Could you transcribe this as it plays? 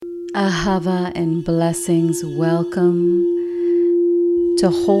Ahava and blessings. Welcome to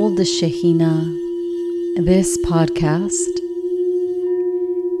Hold the Shekhinah. This podcast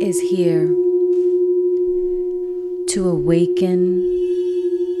is here to awaken,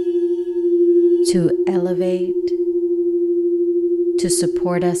 to elevate, to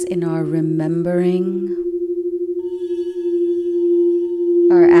support us in our remembering,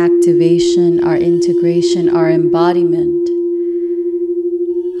 our activation, our integration, our embodiment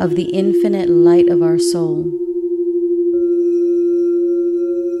of the infinite light of our soul.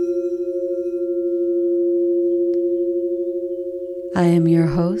 I am your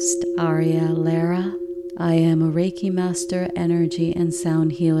host, Aria Lara. I am a Reiki Master, Energy and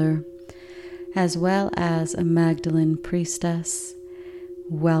Sound Healer, as well as a Magdalene Priestess.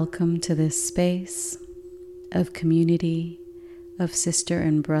 Welcome to this space of community, of sister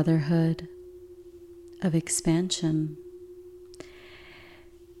and brotherhood, of expansion.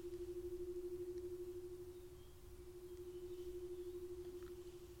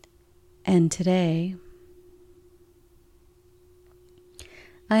 And today,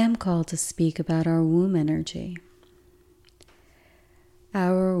 I am called to speak about our womb energy.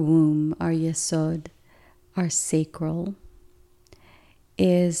 Our womb, our yesod, our sacral,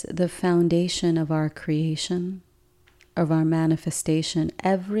 is the foundation of our creation, of our manifestation.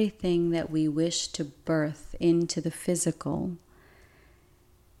 Everything that we wish to birth into the physical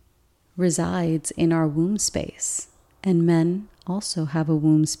resides in our womb space. And men also have a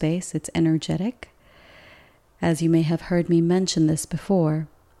womb space. It's energetic, as you may have heard me mention this before.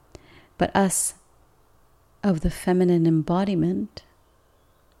 But us of the feminine embodiment,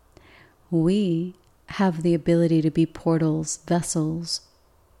 we have the ability to be portals, vessels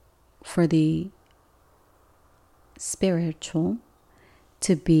for the spiritual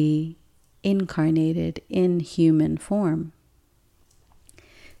to be incarnated in human form.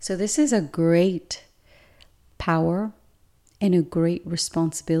 So this is a great power and a great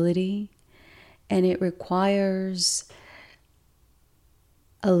responsibility, and it requires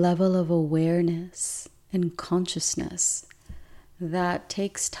a level of awareness and consciousness that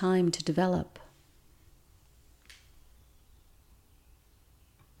takes time to develop.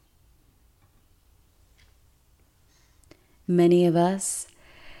 Many of us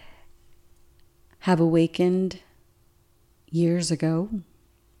have awakened years ago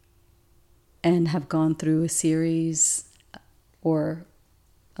and have gone through a series or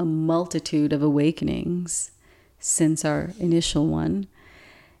a multitude of awakenings since our initial one.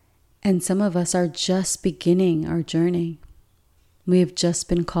 And some of us are just beginning our journey. We have just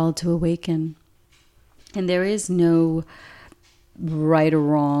been called to awaken. And there is no right or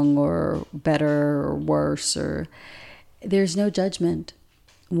wrong or better or worse, or there's no judgment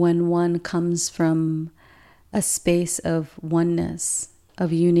when one comes from a space of oneness,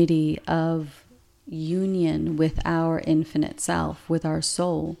 of unity, of union with our infinite self, with our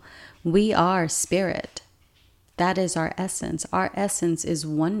soul. We are spirit. That is our essence. Our essence is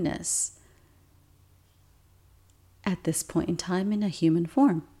oneness at this point in time in a human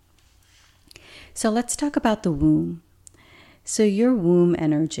form. So let's talk about the womb. So your womb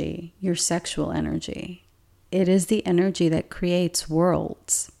energy, your sexual energy, it is the energy that creates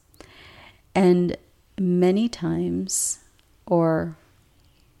worlds. And many times, or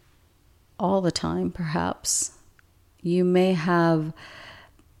all the time perhaps, you may have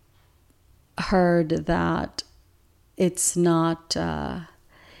heard that it's not,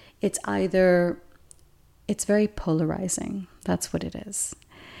 it's very polarizing. That's what it is.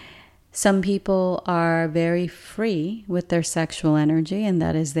 Some people are very free with their sexual energy, and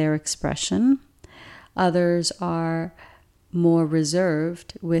that is their expression. Others are more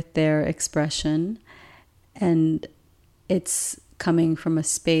reserved with their expression, and it's coming from a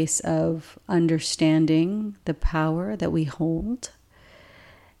space of understanding the power that we hold.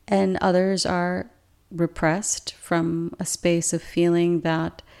 And others are repressed from a space of feeling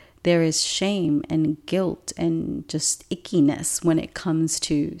that there is shame and guilt and just ickiness when it comes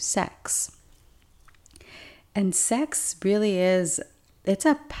to sex. And sex really it's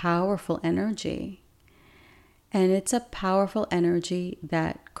a powerful energy. And it's a powerful energy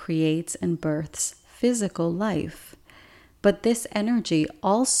that creates and births physical life. But this energy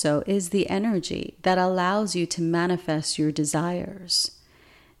also is the energy that allows you to manifest your desires.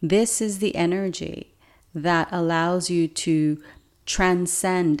 This is the energy that allows you to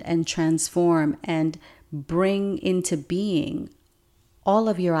transcend and transform and bring into being all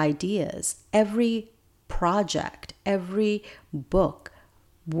of your ideas. Every project, every book,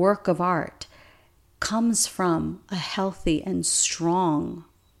 work of art comes from a healthy and strong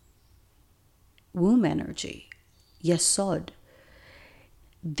womb energy, yesod.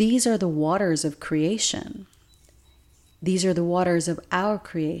 these are the waters of creation. These are the waters of our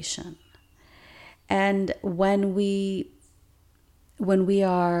creation. And when we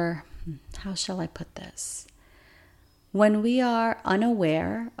are, how shall I put this? When we are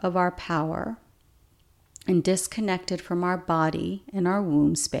unaware of our power and disconnected from our body and our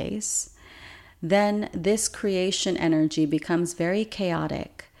womb space, then this creation energy becomes very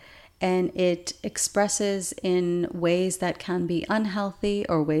chaotic, and it expresses in ways that can be unhealthy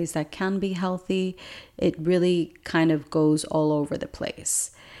or ways that can be healthy. It really kind of goes all over the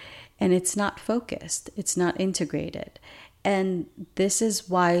place. And it's not focused. It's not integrated. And this is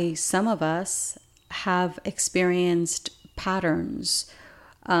why some of us have experienced patterns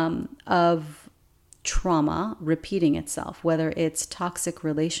of trauma repeating itself, whether it's toxic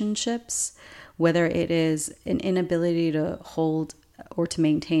relationships, whether it is an inability to hold or to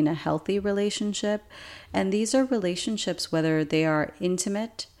maintain a healthy relationship. And these are relationships, whether they are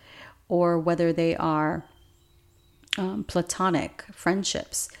intimate or whether they are platonic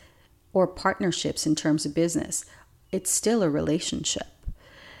friendships or partnerships in terms of business. It's still a relationship.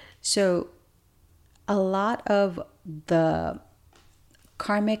 So a lot of the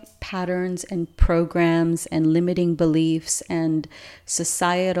karmic patterns and programs and limiting beliefs and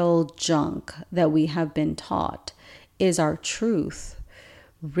societal junk that we have been taught is our truth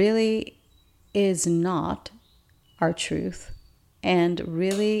really is not our truth, and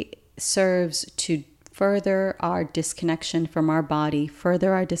really serves to further our disconnection from our body,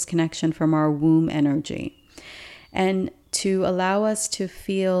 further our disconnection from our womb energy, and to allow us to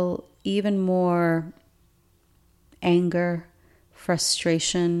feel even more anger,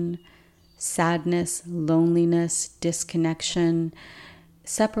 frustration, sadness, loneliness, disconnection,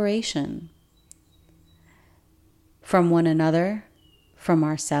 separation from one another, from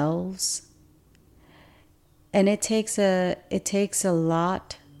ourselves. And it takes a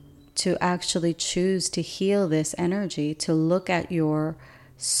lot to actually choose to heal this energy, to look at your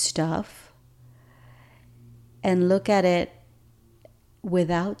stuff and look at it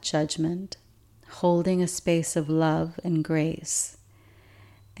without judgment, holding a space of love and grace,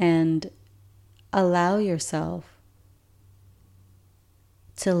 and allow yourself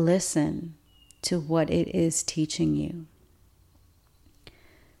to listen to what it is teaching you.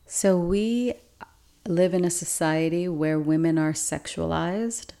 So we live in a society where women are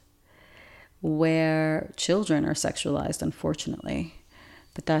sexualized, where children are sexualized, unfortunately.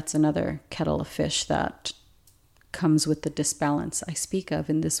 But that's another kettle of fish that comes with the disbalance I speak of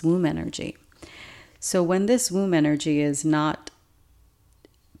in this womb energy. So when this womb energy is not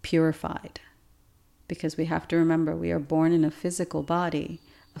purified, because we have to remember we are born in a physical body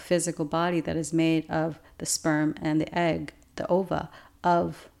that is made of the sperm and the egg, the ova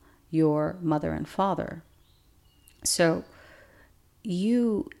of your mother and father. So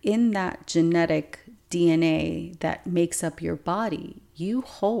you, in that genetic DNA that makes up your body, you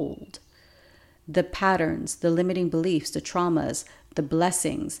hold the patterns, the limiting beliefs, the traumas, the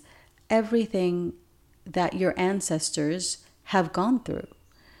blessings, everything that your ancestors have gone through.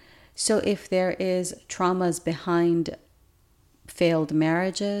 So if there is traumas behind failed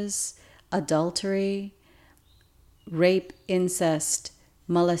marriages, adultery, rape, incest,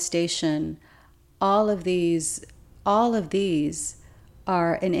 molestation, all of these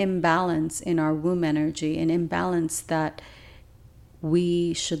are an imbalance in our womb energy, an imbalance that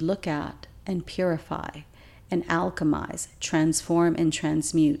we should look at and purify and alchemize, transform and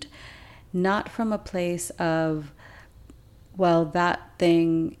transmute, not from a place of, well, that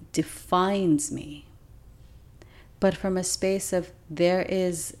thing defines me, but from a space of there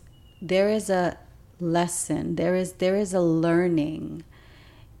is a lesson, there is a learning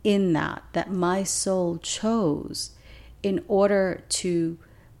in that my soul chose in order to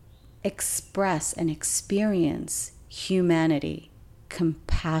express and experience humanity,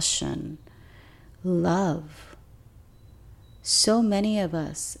 compassion, love. So many of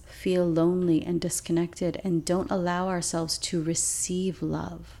us feel lonely and disconnected and don't allow ourselves to receive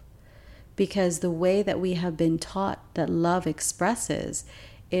love, because the way that we have been taught that love expresses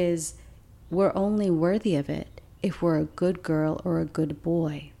is we're only worthy of it if we're a good girl or a good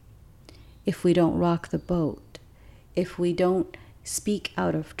boy, if we don't rock the boat, if we don't speak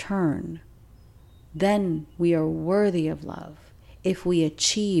out of turn, then we are worthy of love. If we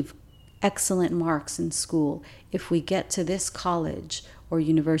achieve excellent marks in school, if we get to this college or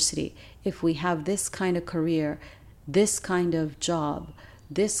university, if we have this kind of career, this kind of job,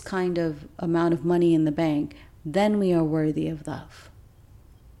 this kind of amount of money in the bank, then we are worthy of love.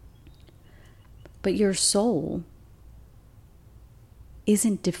 But your soul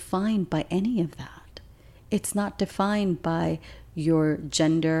isn't defined by any of that. It's not defined by your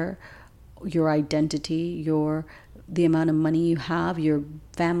gender, your identity, the amount of money you have, your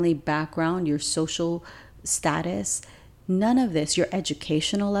family background, your social status. None of this, your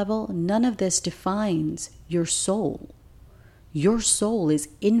educational level, none of this defines your soul. Your soul is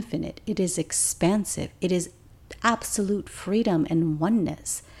infinite. It is expansive. It is absolute freedom and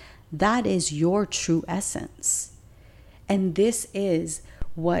oneness. That is your true essence. And this is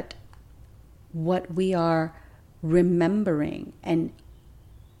what we are remembering and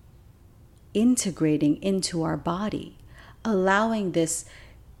integrating into our body, allowing this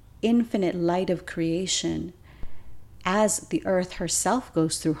infinite light of creation as the earth herself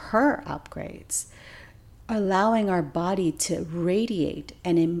goes through her upgrades, allowing our body to radiate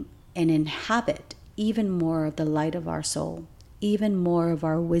and inhabit even more of the light of our soul, even more of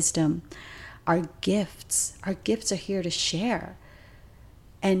our wisdom, our gifts. Our gifts are here to share.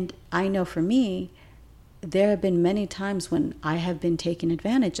 And I know for me, there have been many times when I have been taken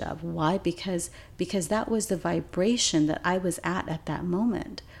advantage of. Why? Because that was the vibration that I was at that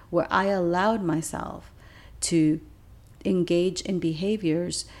moment, where I allowed myself to engage in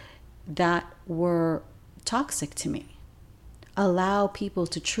behaviors that were toxic to me, allow people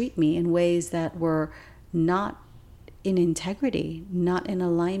to treat me in ways that were not in integrity, not in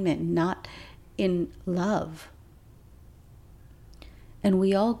alignment, not in love. And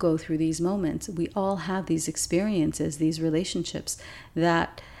we all go through these moments. We all have these experiences, these relationships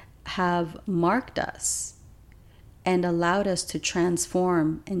that have marked us and allowed us to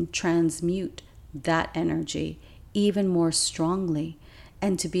transform and transmute that energy even more strongly,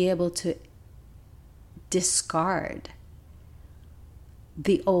 and to be able to discard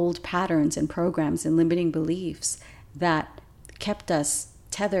the old patterns and programs and limiting beliefs that kept us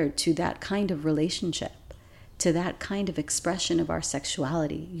tethered to that kind of relationship, to that kind of expression of our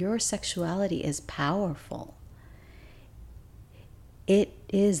sexuality. Your sexuality is powerful. It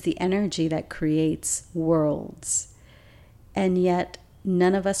is the energy that creates worlds. And yet,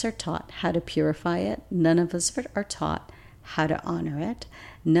 none of us are taught how to purify it. None of us are taught how to honor it.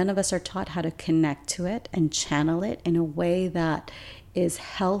 None of us are taught how to connect to it and channel it in a way that is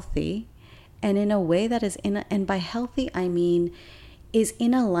healthy, and in a way that is and by healthy, I mean is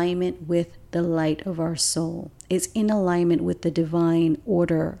in alignment with the light of our soul, is in alignment with the divine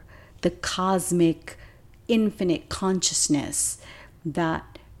order, the cosmic, infinite consciousness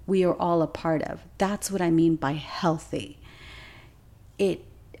that we are all a part of. That's what I mean by healthy.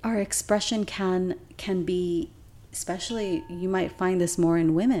 Our expression can be, especially you might find this more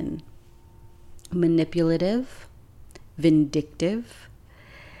in women, manipulative, vindictive,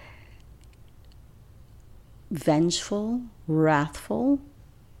 vengeful, wrathful.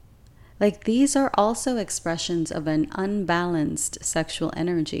 Like, these are also expressions of an unbalanced sexual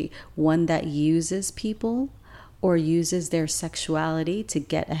energy, one that uses people or uses their sexuality to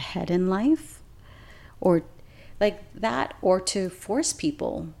get ahead in life, or like that, or to force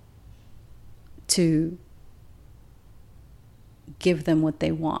people to give them what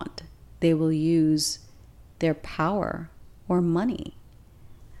they want. They will use their power or money.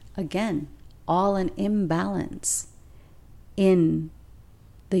 Again, all an imbalance in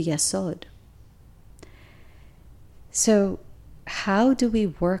the Yesod. So how do we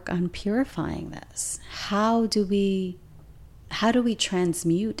work on purifying this? How do we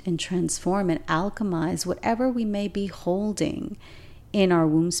transmute and transform and alchemize whatever we may be holding in our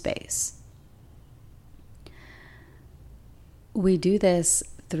womb space? We do this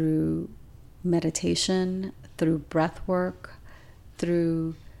through meditation, through breath work,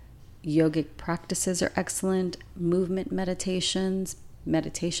 through yogic practices are excellent, movement meditations,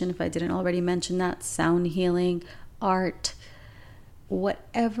 meditation, if I didn't already mention that, sound healing, art,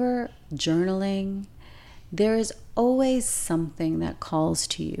 whatever, journaling. There is always something that calls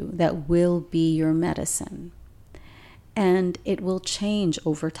to you that will be your medicine. And it will change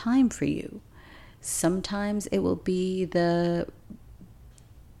over time for you. Sometimes it will be the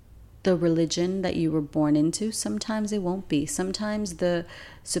religion that you were born into. Sometimes it won't be. Sometimes the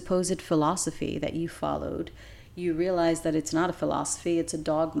supposed philosophy that you followed, you realize that it's not a philosophy, it's a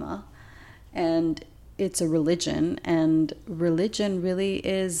dogma, and it's a religion. And religion really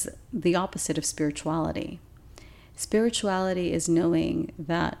is the opposite of spirituality. Spirituality is knowing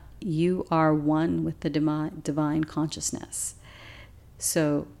that you are one with the divine consciousness.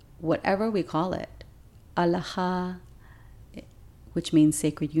 So whatever we call it, Allah, which means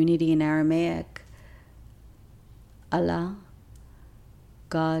sacred unity in Aramaic, Allah,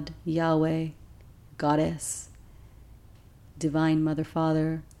 God, Yahweh, Goddess, Divine Mother,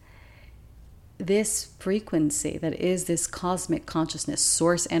 Father, this frequency that is this cosmic consciousness,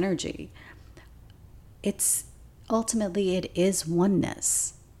 source energy, it's ultimately it is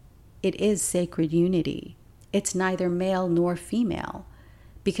oneness. It is sacred unity. It's neither male nor female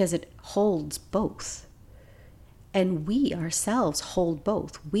because it holds both. And we ourselves hold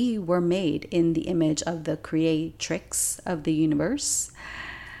both. We were made in the image of the creatrix of the universe,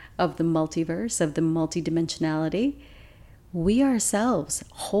 of the multiverse, of the multidimensionality. We ourselves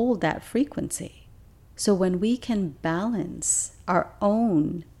hold that frequency. So when we can balance our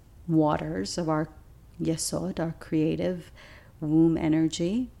own waters of our Yesod, our creative womb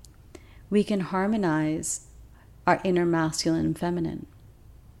energy, we can harmonize our inner masculine and feminine.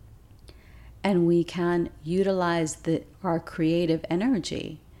 And we can utilize our creative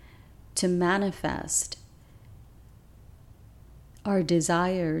energy to manifest our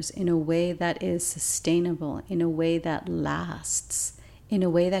desires in a way that is sustainable, in a way that lasts, in a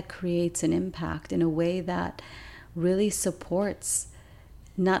way that creates an impact, in a way that really supports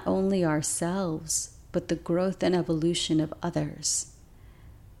not only ourselves, but the growth and evolution of others.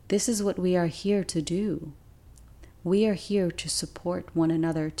 This is what we are here to do. We are here to support one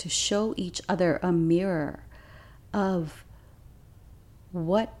another, to show each other a mirror of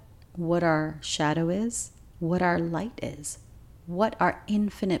what our shadow is, what our light is, what our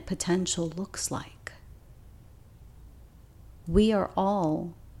infinite potential looks like. We are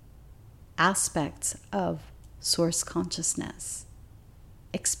all aspects of source consciousness,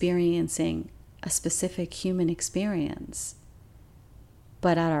 experiencing a specific human experience.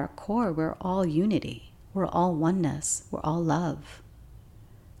 But at our core, we're all unity. We're all oneness. We're all love.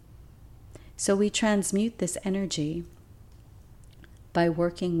 So we transmute this energy by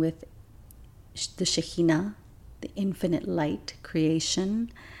working with the Shekhinah, the infinite light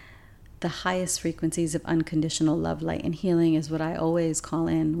creation, the highest frequencies of unconditional love, light, and healing is what I always call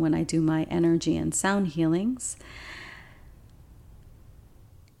in when I do my energy and sound healings.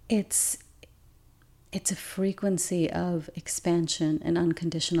 It's a frequency of expansion and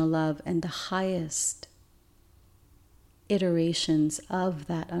unconditional love, and the highest iterations of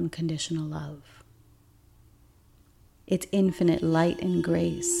that unconditional love. It's infinite light and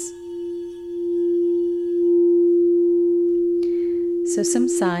grace. So some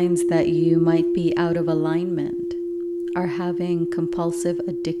signs that you might be out of alignment are having compulsive,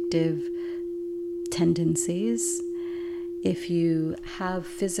 addictive tendencies. If you have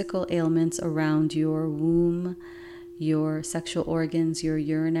physical ailments around your womb, your sexual organs, your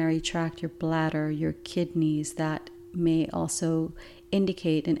urinary tract, your bladder, your kidneys, that may also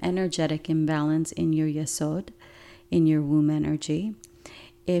indicate an energetic imbalance in your Yesod, in your womb energy.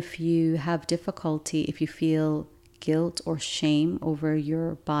 If you have difficulty, if you feel guilt or shame over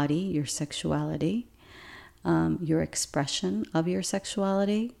your body, your sexuality, your expression of your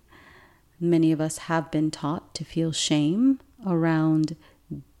sexuality, many of us have been taught to feel shame around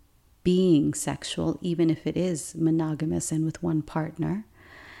being sexual, even if it is monogamous and with one partner.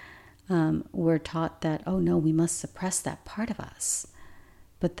 We're taught that, oh no, we must suppress that part of us.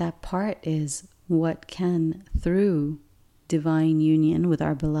 But that part is what can, through divine union with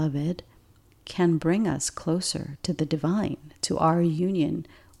our beloved, can bring us closer to the divine, to our union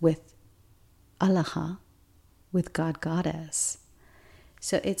with Allah, with God Goddess.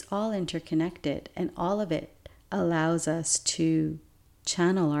 So it's all interconnected, and all of it allows us to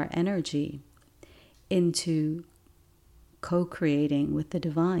channel our energy into co-creating with the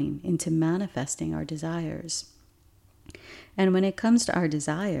divine, into manifesting our desires. And when it comes to our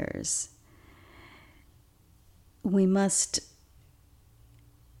desires, we mustn't.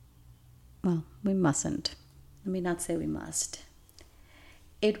 Let me not say we must.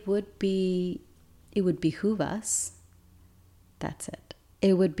 It would behoove us. That's it.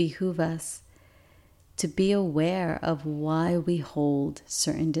 It would behoove us to be aware of why we hold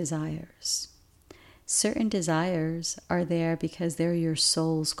certain desires. Certain desires are there because they're your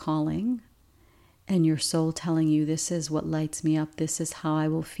soul's calling, and your soul telling you, this is what lights me up, this is how I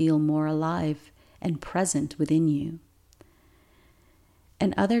will feel more alive and present within you.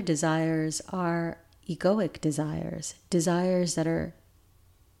 And other desires are egoic desires, desires that are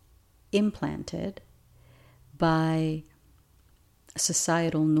implanted by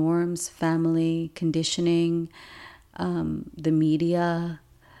societal norms, family conditioning, the media.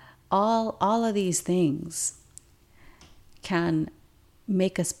 All of these things can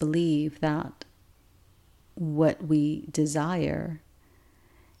make us believe that what we desire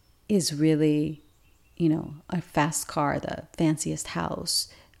is really, a fast car, the fanciest house,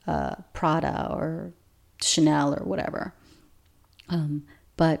 Prada or Chanel or whatever.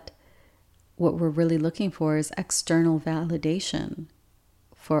 But what we're really looking for is external validation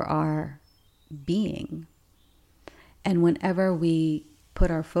for our being. And whenever we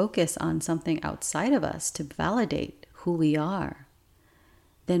put our focus on something outside of us to validate who we are,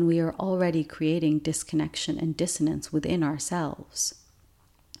 then we are already creating disconnection and dissonance within ourselves.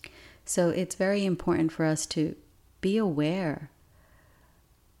 So it's very important for us to be aware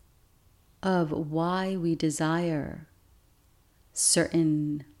of why we desire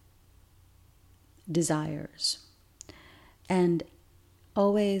certain desires, and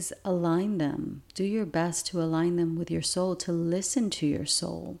always align them. Do your best to align them with your soul, to listen to your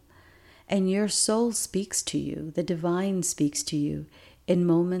soul. And your soul speaks to you, the divine speaks to you in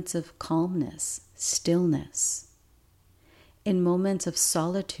moments of calmness, stillness, in moments of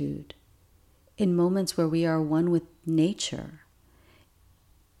solitude, in moments where we are one with nature.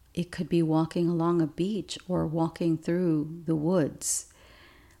 It could be walking along a beach or walking through the woods.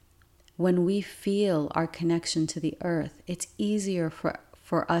 When we feel our connection to the earth, it's easier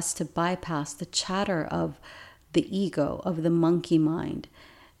for us to bypass the chatter of the ego, of the monkey mind,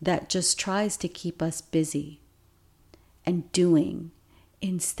 that just tries to keep us busy and doing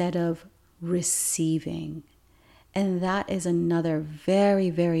instead of receiving. And that is another very,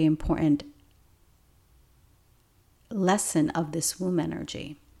 very important lesson of this womb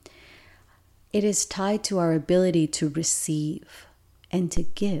energy. It is tied to our ability to receive and to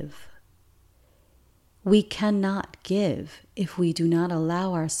give. We cannot give if we do not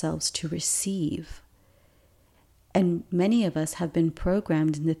allow ourselves to receive. And many of us have been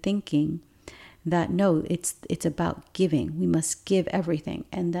programmed into thinking that no, it's about giving. We must give everything.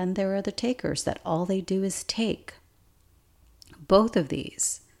 And then there are the takers that all they do is take. Both of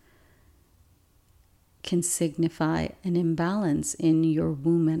these can signify an imbalance in your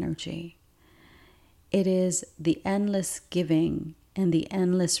womb energy. It is the endless giving and the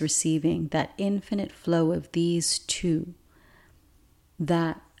endless receiving, that infinite flow of these two,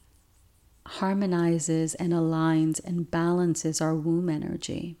 that harmonizes and aligns and balances our womb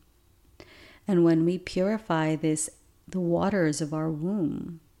energy. And when we purify the waters of our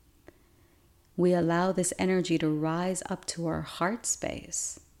womb, we allow this energy to rise up to our heart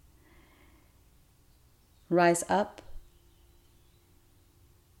space, rise up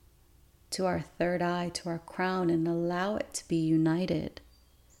to our third eye, to our crown, and allow it to be united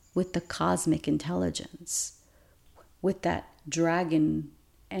with the cosmic intelligence, with that dragon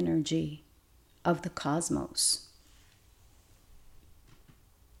energy of the cosmos.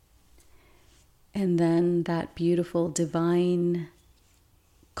 And then that beautiful divine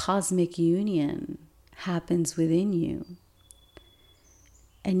cosmic union happens within you.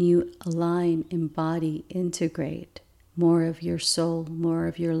 And you align, embody, integrate more of your soul, more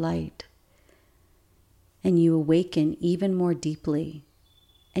of your light. And you awaken even more deeply,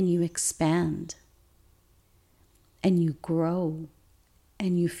 and you expand, and you grow,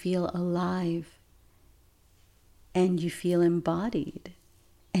 and you feel alive, and you feel embodied,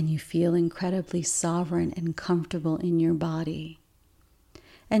 and you feel incredibly sovereign and comfortable in your body.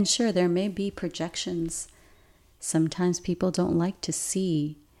 And sure, there may be projections. Sometimes people don't like to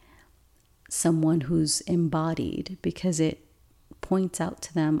see someone who's embodied because it points out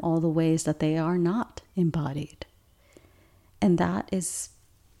to them all the ways that they are not embodied. And that is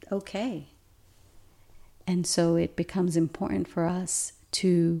okay. And so it becomes important for us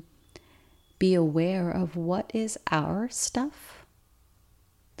to be aware of what is our stuff,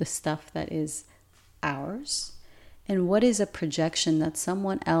 the stuff that is ours, and what is a projection that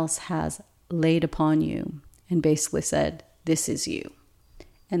someone else has laid upon you and basically said, this is you.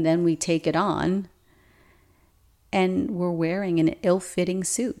 And then we take it on and we're wearing an ill-fitting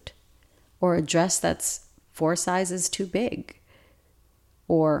suit or a dress that's 4 sizes too big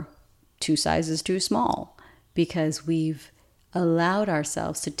or 2 sizes too small, because we've allowed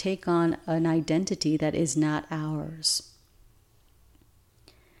ourselves to take on an identity that is not ours.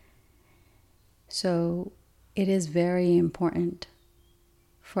 So it is very important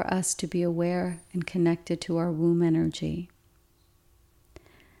for us to be aware and connected to our womb energy.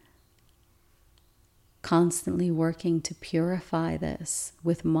 Constantly working to purify this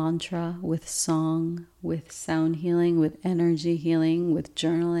with mantra, with song, with sound healing, with energy healing, with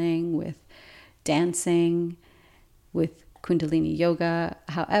journaling, with dancing, with Kundalini yoga,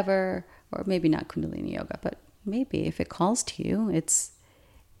 however, or maybe not Kundalini yoga, but maybe if it calls to you,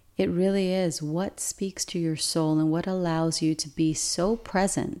 it really is what speaks to your soul and what allows you to be so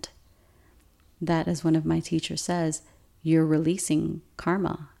present that, as one of my teachers says, you're releasing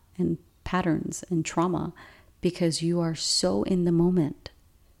karma and patterns and trauma because you are so in the moment,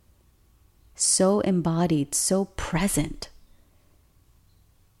 so embodied, so present.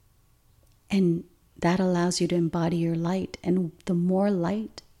 And that allows you to embody your light. And the more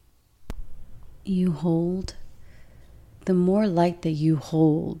light you hold, the more light that you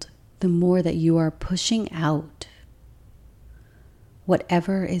hold, the more that you are pushing out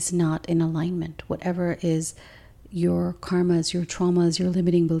whatever is not in alignment, whatever is your karmas, your traumas, your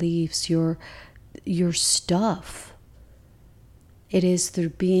limiting beliefs, your stuff. It is through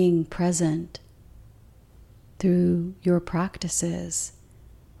being present, through your practices,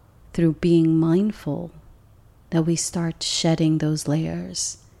 through being mindful, that we start shedding those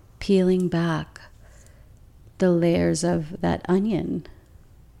layers, peeling back the layers of that onion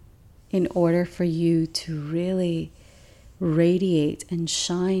in order for you to really radiate and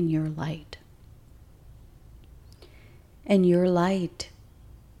shine your light. And your light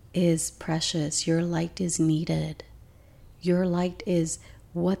is precious. Your light is needed. Your light is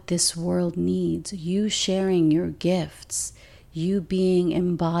what this world needs. You sharing your gifts, you being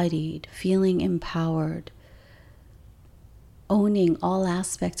embodied, feeling empowered, owning all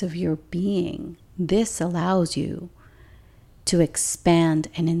aspects of your being. This allows you to expand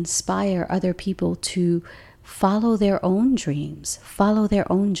and inspire other people to follow their own dreams, follow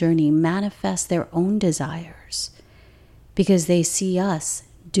their own journey, manifest their own desires, because they see us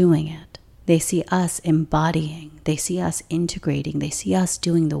doing it. They see us embodying. They see us integrating. They see us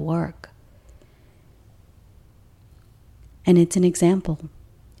doing the work. And it's an example.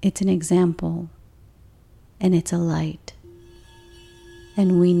 It's an example. And it's a light.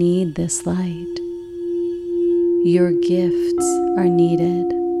 And we need this light. Your gifts are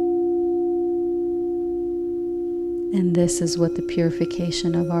needed. And this is what the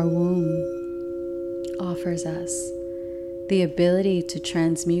purification of our womb offers us. The ability to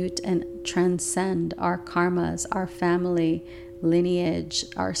transmute and transcend our karmas, our family lineage,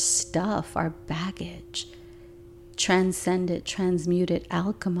 our stuff, our baggage. Transcend it, transmute it,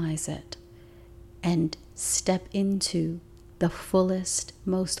 alchemize it, and step into the fullest,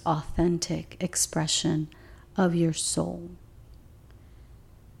 most authentic expression of your soul.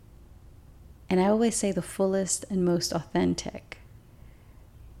 And I always say the fullest and most authentic.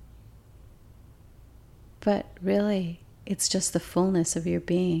 But really, it's just the fullness of your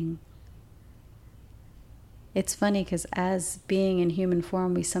being. It's funny because as being in human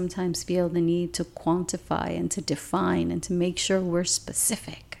form, we sometimes feel the need to quantify and to define and to make sure we're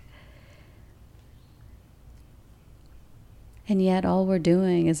specific. And yet all we're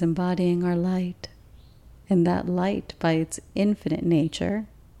doing is embodying our light. And that light, by its infinite nature,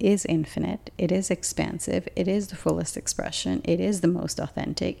 is infinite. It is expansive. It is the fullest expression. It is the most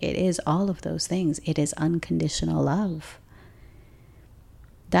authentic. It is all of those things. It is unconditional love.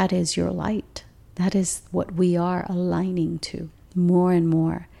 That is your light. That is what we are aligning to more and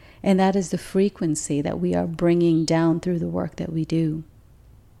more. And that is the frequency that we are bringing down through the work that we do.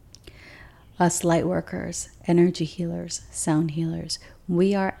 Us light workers, energy healers, sound healers,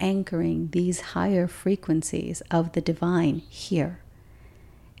 we are anchoring these higher frequencies of the divine here.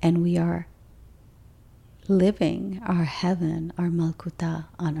 And we are living our heaven, our Malkuta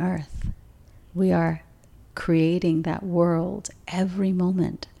on earth. We are creating that world every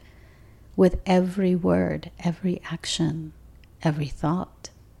moment with every word, every action, every thought.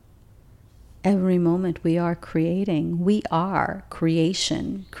 Every moment we are creating. We are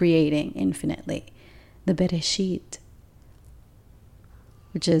creation, creating infinitely. The Bereshit,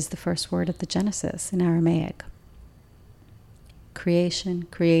 which is the first word of the Genesis in Aramaic. Creation,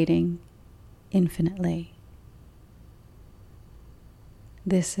 creating infinitely.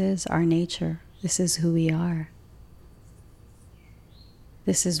 This is our nature. This is who we are.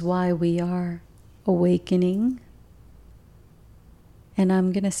 This is why we are awakening. And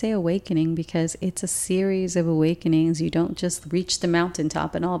I'm going to say awakening because it's a series of awakenings. You don't just reach the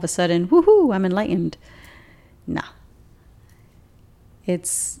mountaintop and all of a sudden, woohoo, I'm enlightened. Nah.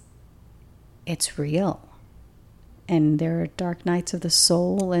 It's real. And there are dark nights of the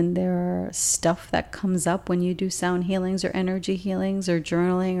soul, and there are stuff that comes up when you do sound healings or energy healings or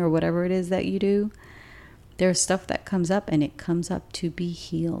journaling or whatever it is that you do. There's stuff that comes up, and it comes up to be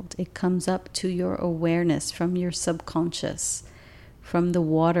healed. It comes up to your awareness from your subconscious, from the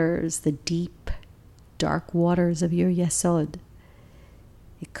waters, the deep, dark waters of your Yesod.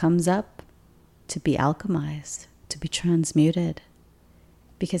 It comes up to be alchemized, to be transmuted,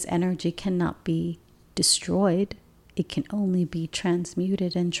 because energy cannot be destroyed. It can only be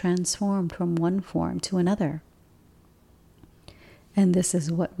transmuted and transformed from one form to another. And this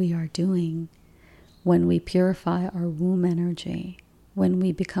is what we are doing when we purify our womb energy, when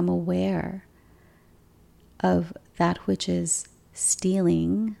we become aware of that which is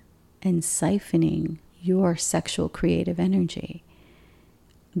stealing and siphoning your sexual creative energy.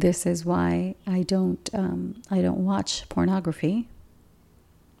 This is why I don't watch pornography.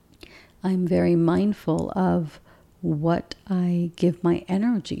 I'm very mindful of what I give my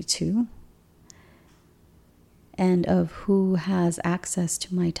energy to and of who has access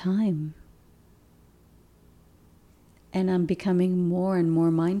to my time. And I'm becoming more and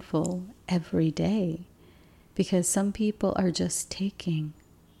more mindful every day, because some people are just taking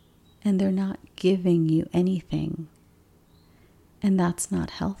and they're not giving you anything. And that's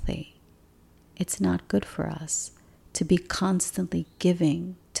not healthy. It's not good for us to be constantly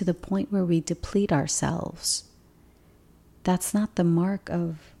giving to the point where we deplete ourselves. That's not the mark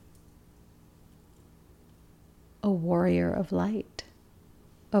of a warrior of light,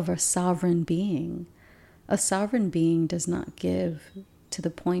 of a sovereign being. A sovereign being does not give to the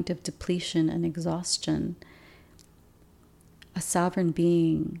point of depletion and exhaustion. A sovereign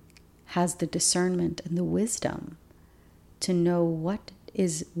being has the discernment and the wisdom to know what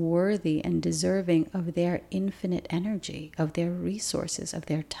is worthy and deserving of their infinite energy, of their resources, of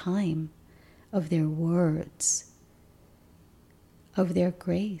their time, of their words, of their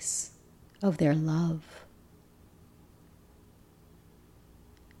grace, of their love.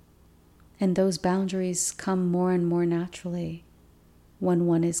 And those boundaries come more and more naturally when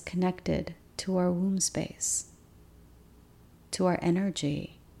one is connected to our womb space, to our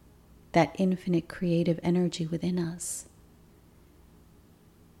energy, that infinite creative energy within us.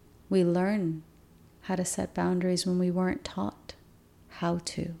 We learn how to set boundaries when we weren't taught how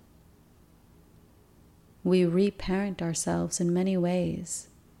to. We reparent ourselves in many ways,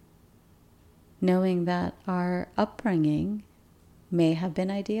 knowing that our upbringing may have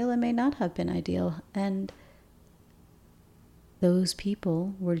been ideal and may not have been ideal, and those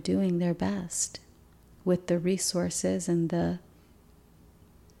people were doing their best with the resources and the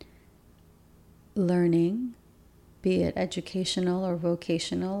learning, be it educational or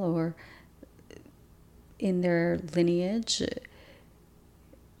vocational or in their lineage.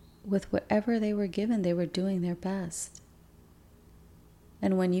 With whatever they were given, they were doing their best.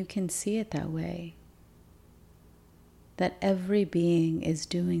 And when you can see it that way, that every being is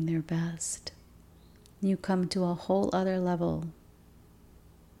doing their best, you come to a whole other level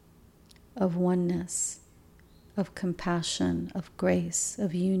of oneness, of compassion, of grace,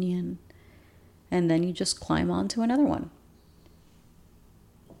 of union. And then you just climb on to another one.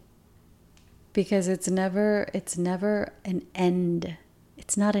 Because it's never an end.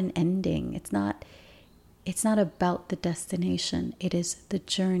 It's not an ending. It's not about the destination. It is the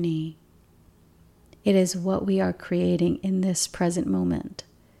journey. It is what we are creating in this present moment.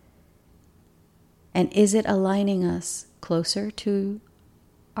 And is it aligning us closer to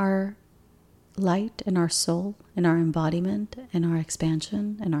our light and our soul and our embodiment and our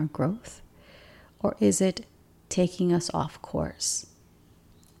expansion and our growth? Or is it taking us off course?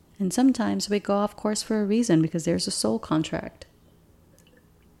 And sometimes we go off course for a reason, because there's a soul contract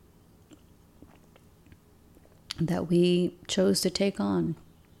that we chose to take on.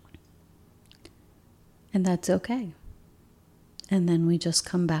 And that's okay. And then we just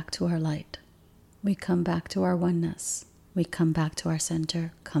come back to our light. We come back to our oneness. We come back to our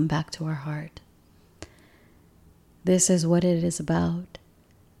center, come back to our heart. This is what it is about.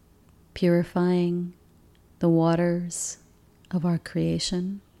 Purifying the waters of our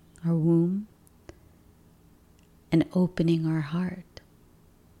creation, our womb, and opening our heart.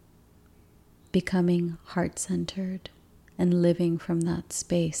 Becoming heart-centered and living from that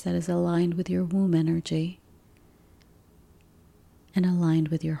space that is aligned with your womb energy and aligned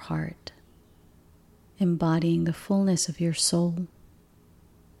with your heart. Embodying the fullness of your soul.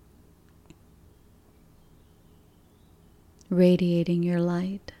 Radiating your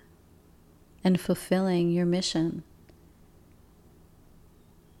light and fulfilling your mission.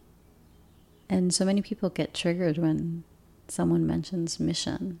 And so many people get triggered when someone mentions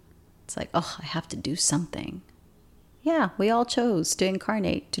mission. It's like, oh, I have to do something. Yeah, we all chose to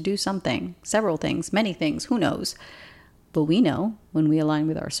incarnate, to do something, several things, many things, who knows? But we know when we align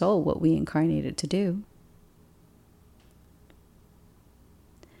with our soul what we incarnated to do.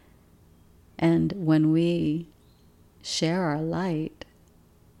 And when we share our light,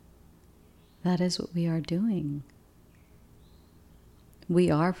 that is what we are doing. We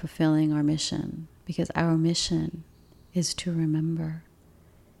are fulfilling our mission, because our mission is to remember,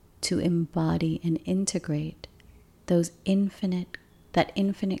 to embody and integrate that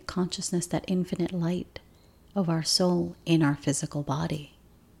infinite consciousness, that infinite light of our soul in our physical body.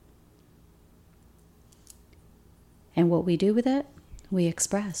 And what we do with it, we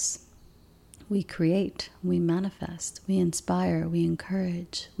express, we create, we manifest, we inspire, we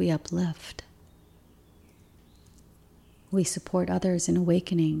encourage, we uplift. We support others in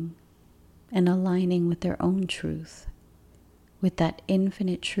awakening and aligning with their own truth, with that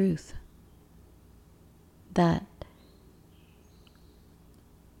infinite truth that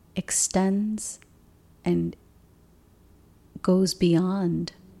extends and goes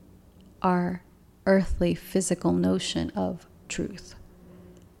beyond our earthly physical notion of truth.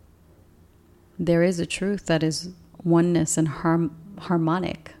 There is a truth that is oneness and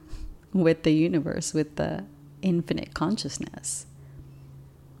harmonic with the universe, with the infinite consciousness.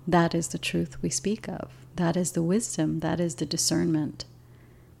 That is the truth we speak of. That is the wisdom. That is the discernment.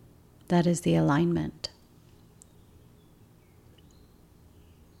 That is the alignment.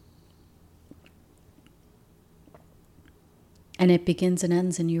 And it begins and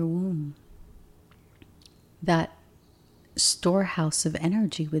ends in your womb. That storehouse of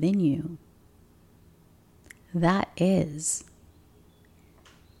energy within you. That is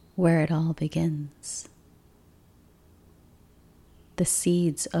where it all begins. The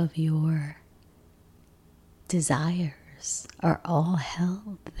seeds of your desires are all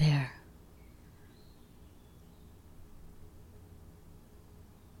held there.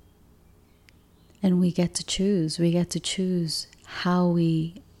 And we get to choose. We get to choose how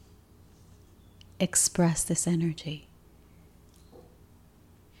we express this energy.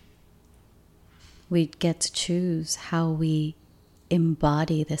 We get to choose how we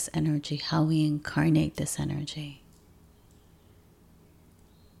embody this energy, how we incarnate this energy.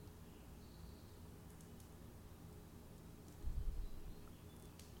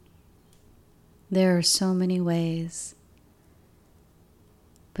 There are so many ways,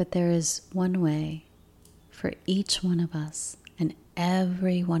 but there is one way for each one of us, and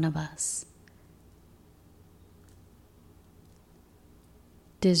every one of us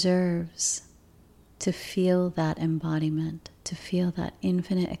deserves to feel that embodiment, to feel that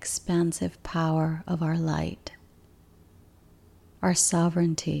infinite expansive power of our light, our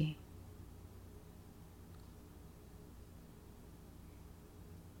sovereignty.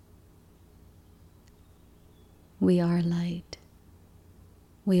 We are light.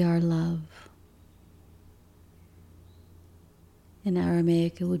 We are love. In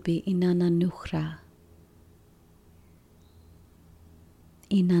Aramaic, it would be Inanna Nukhra,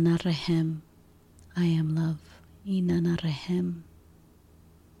 Inanna Rehem. I am love. Inanna Rehem.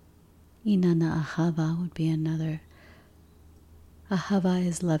 Inanna Ahava would be another. Ahava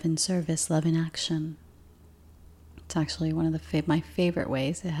is love in service, love in action. It's actually one of my favorite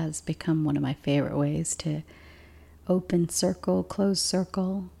ways. It has become one of my favorite ways to open circle, close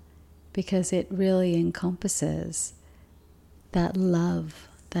circle, because it really encompasses that love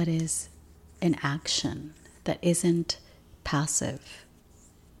that is in action, that isn't passive.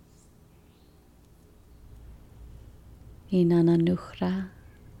 Inanna Nukhra,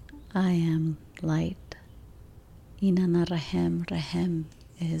 I am light. Inanna Rehem, Rehem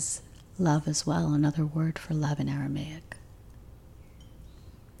is love as well, another word for love in Aramaic.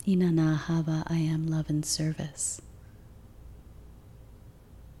 Inanna Ahava, I am love in service.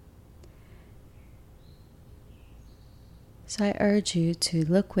 So I urge you to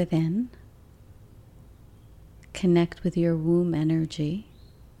look within, connect with your womb energy,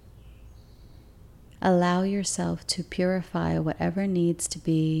 allow yourself to purify whatever needs to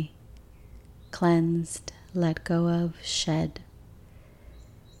be cleansed, let go of, shed,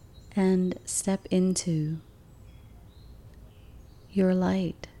 and step into your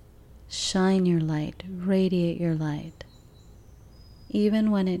light. Shine your light, radiate your light.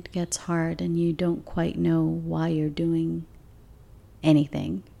 Even when it gets hard and you don't quite know why you're doing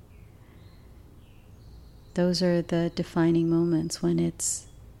anything, those are the defining moments when it's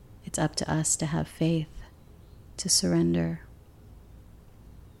up to us to have faith, to surrender.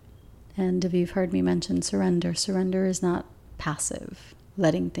 And if you've heard me mention surrender, surrender is not passive,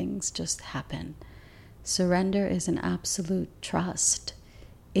 letting things just happen. Surrender is an absolute trust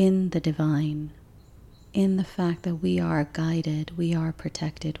in the divine, in the fact that we are guided, we are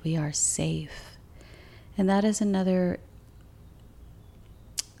protected, we are safe. And that is another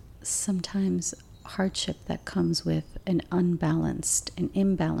sometimes hardship that comes with an imbalance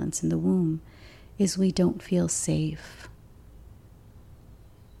in the womb, is we don't feel safe.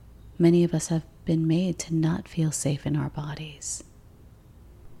 Many of us have been made to not feel safe in our bodies.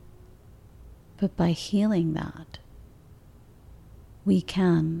 But by healing that, we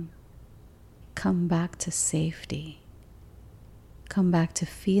can come back to safety, come back to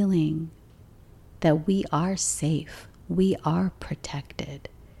feeling that we are safe, we are protected,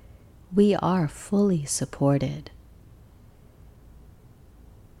 we are fully supported.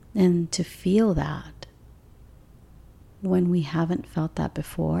 And to feel that when we haven't felt that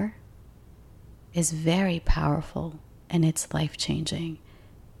before is very powerful, and it's life-changing.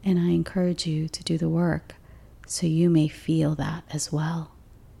 And I encourage you to do the work so you may feel that as well.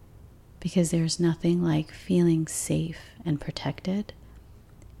 Because there's nothing like feeling safe and protected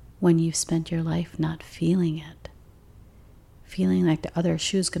when you've spent your life not feeling it, feeling like the other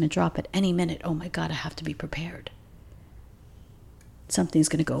shoe's going to drop at any minute. Oh my God, I have to be prepared. Something's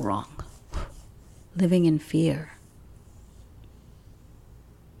going to go wrong. Living in fear.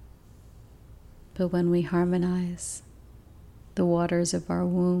 But when we harmonize the waters of our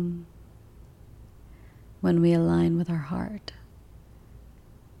womb, when we align with our heart,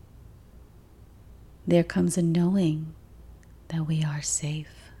 there comes a knowing that we are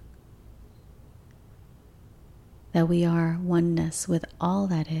safe, that we are oneness with all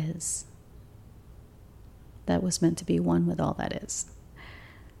that is, that was meant to be one with all that is,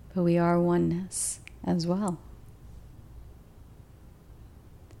 but we are oneness as well.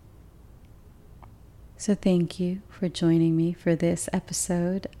 So thank you for joining me for this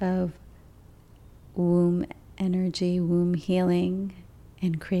episode of Womb Energy, Womb Healing,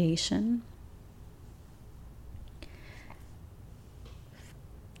 and Creation.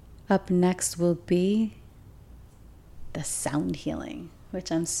 Up next will be the sound healing,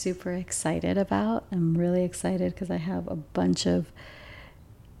 which I'm super excited about. I'm really excited because I have a bunch of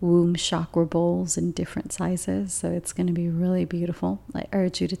womb chakra bowls in different sizes, so it's going to be really beautiful. I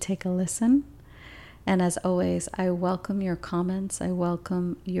urge you to take a listen. And as always, I welcome your comments. I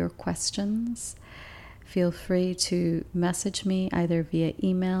welcome your questions. Feel free to message me either via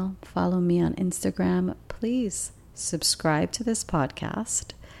email, follow me on Instagram. Please subscribe to this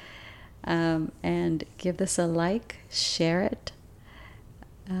podcast and give this a like, share it,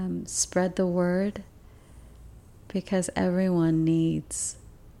 spread the word, because everyone needs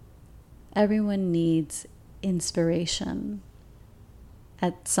inspiration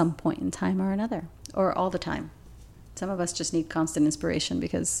at some point in time or another, or all the time. Some of us just need constant inspiration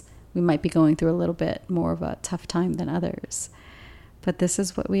because we might be going through a little bit more of a tough time than others. But this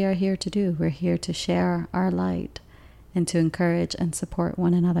is what we are here to do. We're here to share our light and to encourage and support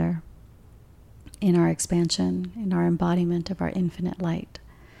one another in our expansion, in our embodiment of our infinite light.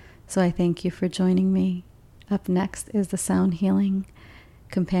 So I thank you for joining me. Up next is the Sound Healing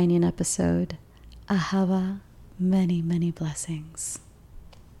companion episode. Ahava, many, many blessings.